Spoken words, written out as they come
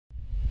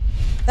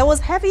There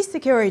was heavy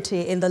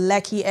security in the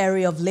Lekki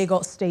area of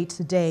Lagos State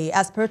today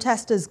as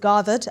protesters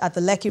gathered at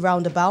the Lekki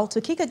roundabout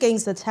to kick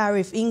against the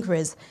tariff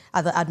increase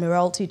at the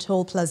Admiralty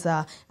Toll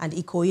Plaza and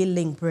Ikoyi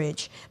Link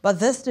Bridge. But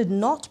this did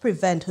not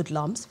prevent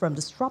hoodlums from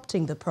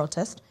disrupting the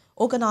protest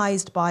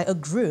organized by a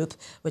group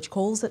which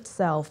calls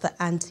itself the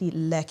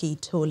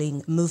Anti-Lekki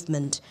Tolling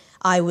Movement.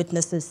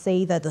 Eyewitnesses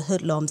say that the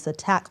hoodlums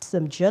attacked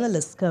some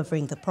journalists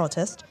covering the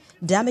protest,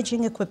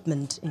 damaging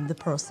equipment in the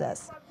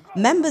process.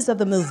 Members of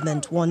the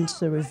movement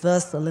want a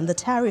reversal in the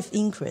tariff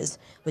increase,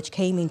 which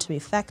came into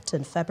effect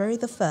on February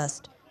the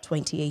 1st,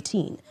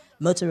 2018.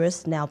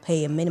 Motorists now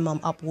pay a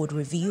minimum upward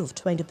review of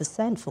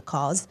 20% for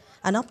cars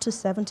and up to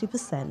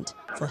 70%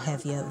 for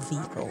heavier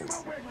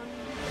vehicles.